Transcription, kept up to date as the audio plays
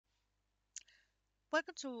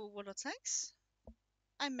Welcome to World of Tanks.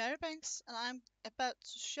 I'm Mary Banks, and I'm about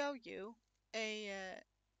to show you a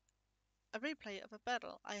replay of a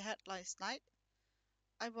battle I had last night.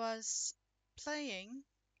 I was playing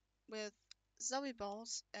with Zoe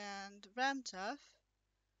Balls and Ramtuff.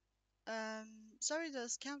 Zoe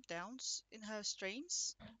does countdowns in her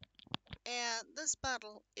streams, and this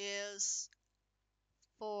battle is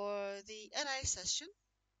for the NA session.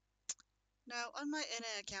 Now, on my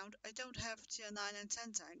NA account, I don't have tier 9 and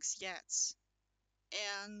 10 tanks yet,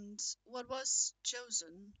 and what was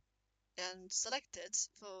chosen and selected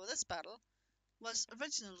for this battle was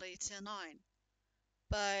originally tier 9,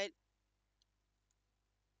 but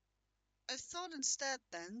I thought instead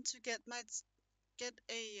then to get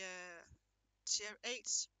a tier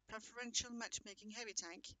 8 preferential matchmaking heavy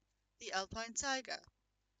tank, the Alpine Tiger.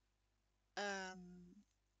 And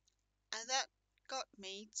that got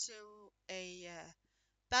me to a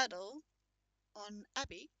battle on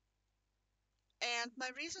Abbey, and my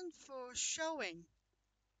reason for showing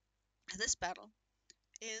this battle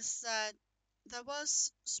is that there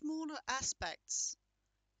was smaller aspects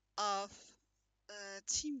of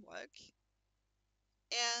teamwork,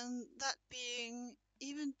 and that being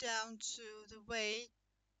even down to the way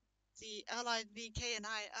the allied VK and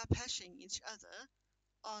I are pashing each other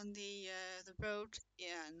on the road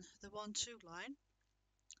in the 1-2 line.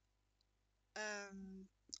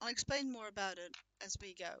 I'll explain more about it as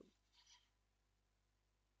we go.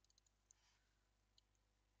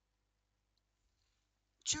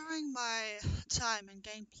 During my time in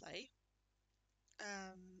gameplay,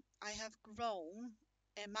 I have grown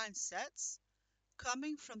in mindsets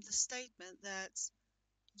coming from the statement that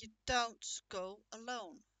you don't go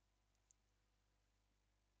alone.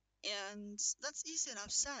 And that's easy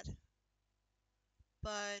enough said,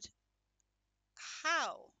 but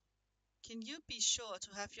how can you be sure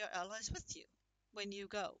to have your allies with you when you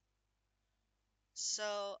go?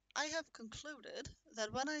 So I have concluded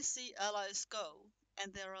that when I see allies go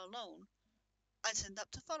and they're alone, I tend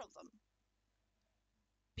not to follow them,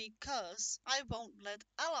 because I won't let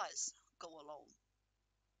allies go alone.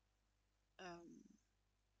 Um,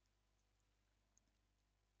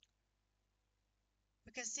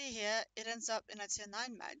 we can see here it ends up in a tier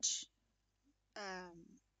 9 match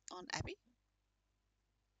on Abbey.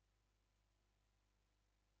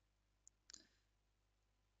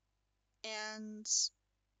 And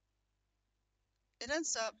it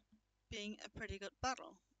ends up being a pretty good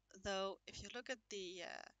battle, though if you look at the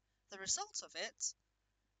results of it,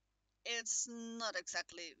 it's not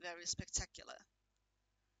exactly very spectacular.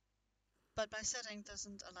 But my setting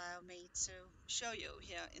doesn't allow me to show you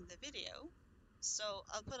here in the video, so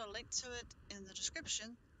I'll put a link to it in the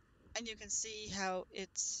description and you can see how it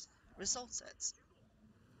resulted.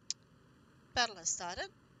 Battle has started,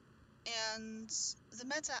 and the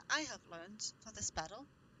meta I have learned for this battle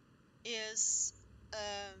is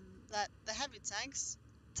that the heavy tanks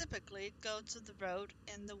typically go to the road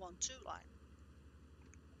in the 1-2 line.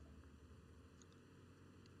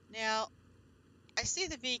 Now, I see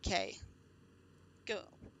the VK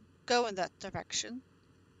go in that direction,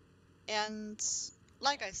 and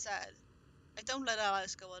like I said, I don't let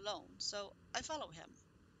allies go alone, so I follow him.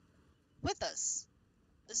 With us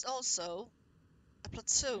is also a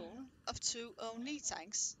platoon of 2 Oni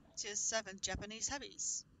tanks, tier 7 Japanese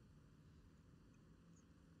heavies.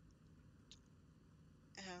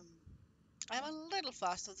 I'm a little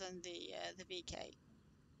faster than the VK,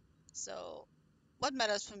 so what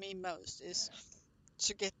matters for me most is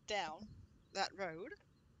to get down that road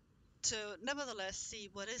to nevertheless see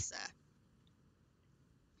what is there.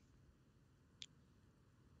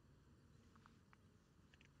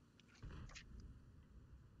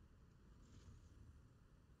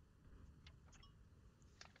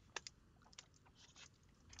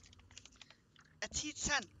 A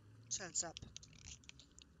T10 turns up,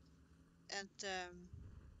 and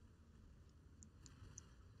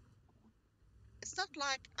it's not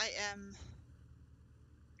like I am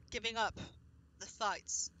giving up the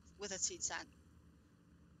fights with a T10.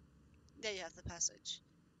 There you have the passage.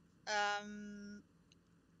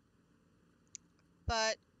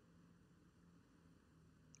 But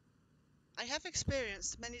I have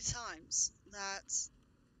experienced many times that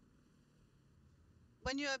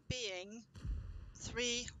when you are being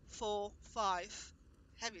 3, 4, 5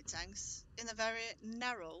 heavy tanks in a very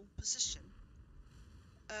narrow position,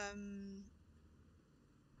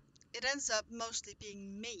 it ends up mostly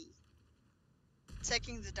being me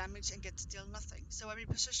taking the damage and get to deal nothing. So I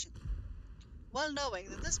reposition, well knowing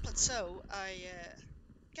that this plateau I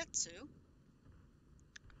get to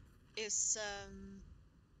is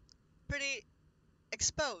pretty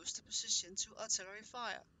exposed the position to artillery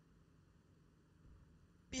fire.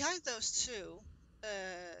 Behind those two,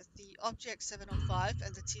 the Object 705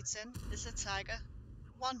 and the T-10 is a Tiger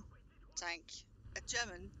 1 tank, a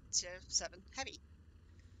German Tier 7 heavy.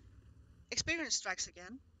 Experience strikes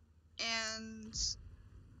again, and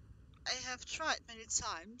I have tried many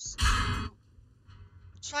times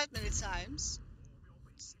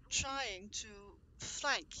trying to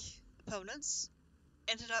flank opponents,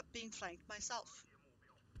 ended up being flanked myself.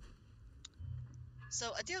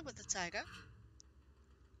 So I deal with the Tiger.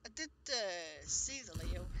 I did see the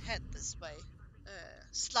Leo head this way,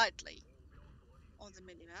 slightly, on the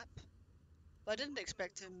minimap, but I didn't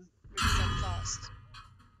expect him reach that fast.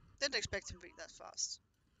 Didn't expect him to reach that fast.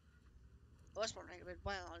 I was wondering a bit,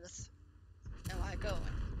 where on earth am I going?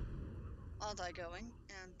 Aren't I going?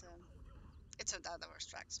 And it turned out there were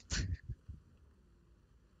tracks.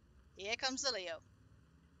 Here comes the Leo.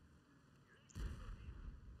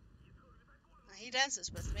 He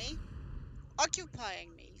dances with me,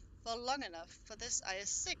 occupying me for long enough for this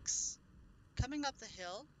IS-6 coming up the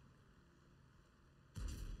hill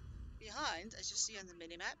behind, as you see on the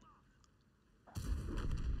minimap,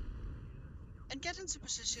 and get into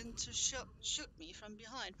position to shoot me from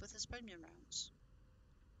behind with his premium rounds.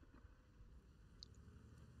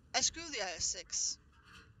 I screw the IS-6,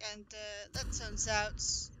 and that turns out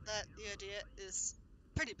that the idea is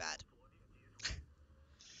pretty bad,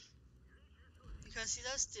 because he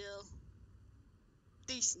does deal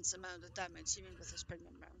decent amount of damage even with his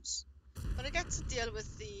premium rounds. But I get to deal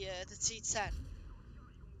with the T-10,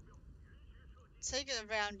 take a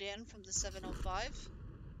round in from the 705,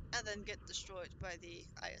 and then get destroyed by the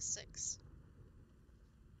IS-6.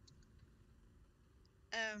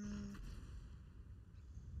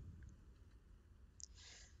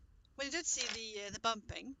 When you did see the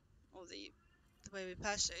bumping, or the way we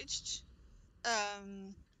passaged,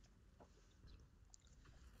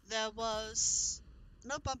 there was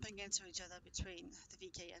no bumping into each other between the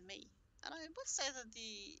VK and me. And I would say that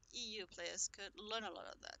the EU players could learn a lot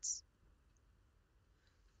of that.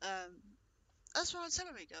 As for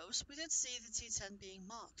artillery goes, we did see the T-10 being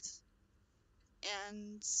marked.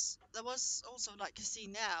 And there was also, like you see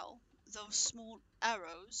now, those small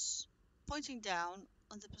arrows pointing down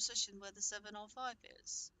on the position where the 705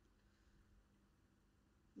 is.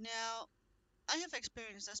 Now, I have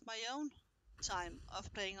experienced as my own time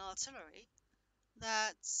of playing artillery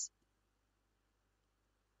that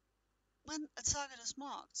when a target is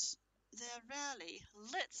marked, they are rarely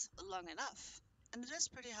lit long enough, and it is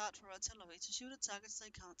pretty hard for artillery to shoot at targets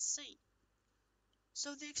they can't see.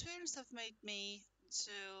 So the experience have made me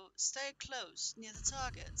to stay close near the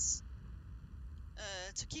targets,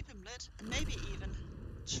 to keep him lit, and maybe even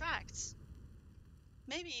tracked,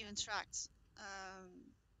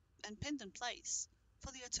 and pinned in place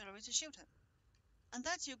for the artillery to shoot him. And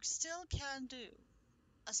that you still can do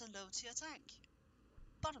as a low tier tank,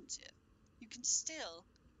 bottom tier. You can still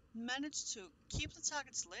manage to keep the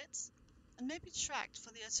targets lit and maybe tracked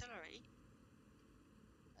for the artillery,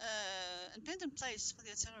 and pinned in place for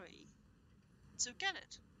the artillery to get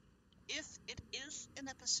it, if it is in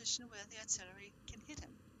a position where the artillery can hit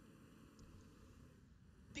him.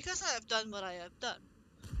 Because I have done what I have done,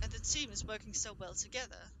 and the team is working so well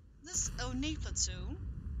together, this Oni platoon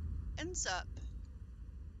ends up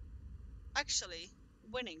actually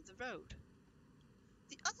winning the road.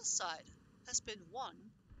 The other side has been won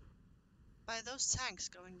by those tanks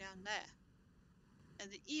going down there, and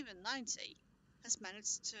the even 90 has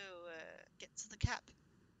managed to get to the cap.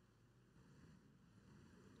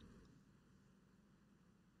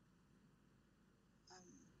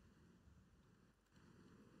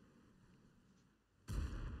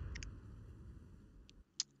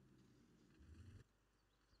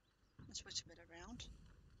 Let's switch a bit around.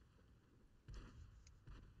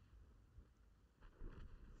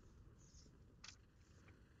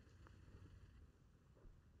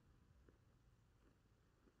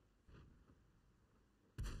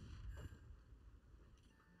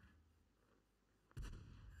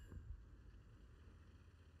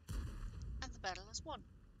 And the battle is won.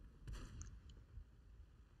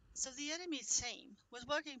 So the enemy team was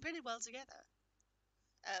working pretty well together,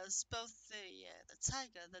 as both the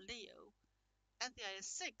Tiger, the Leo, and the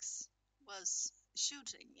IS-6 was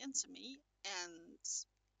shooting into me and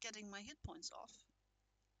getting my hit points off.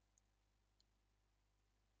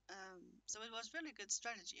 So it was really good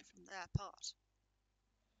strategy from their part.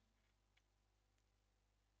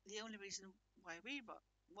 The only reason why we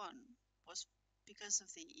won was because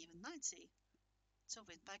of the even 90 to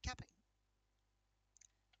win by capping.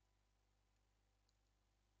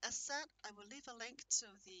 As said, I will leave a link to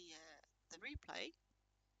the the replay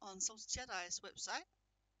on Salty Jedi's website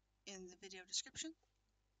in the video description.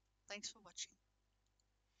 Thanks for watching.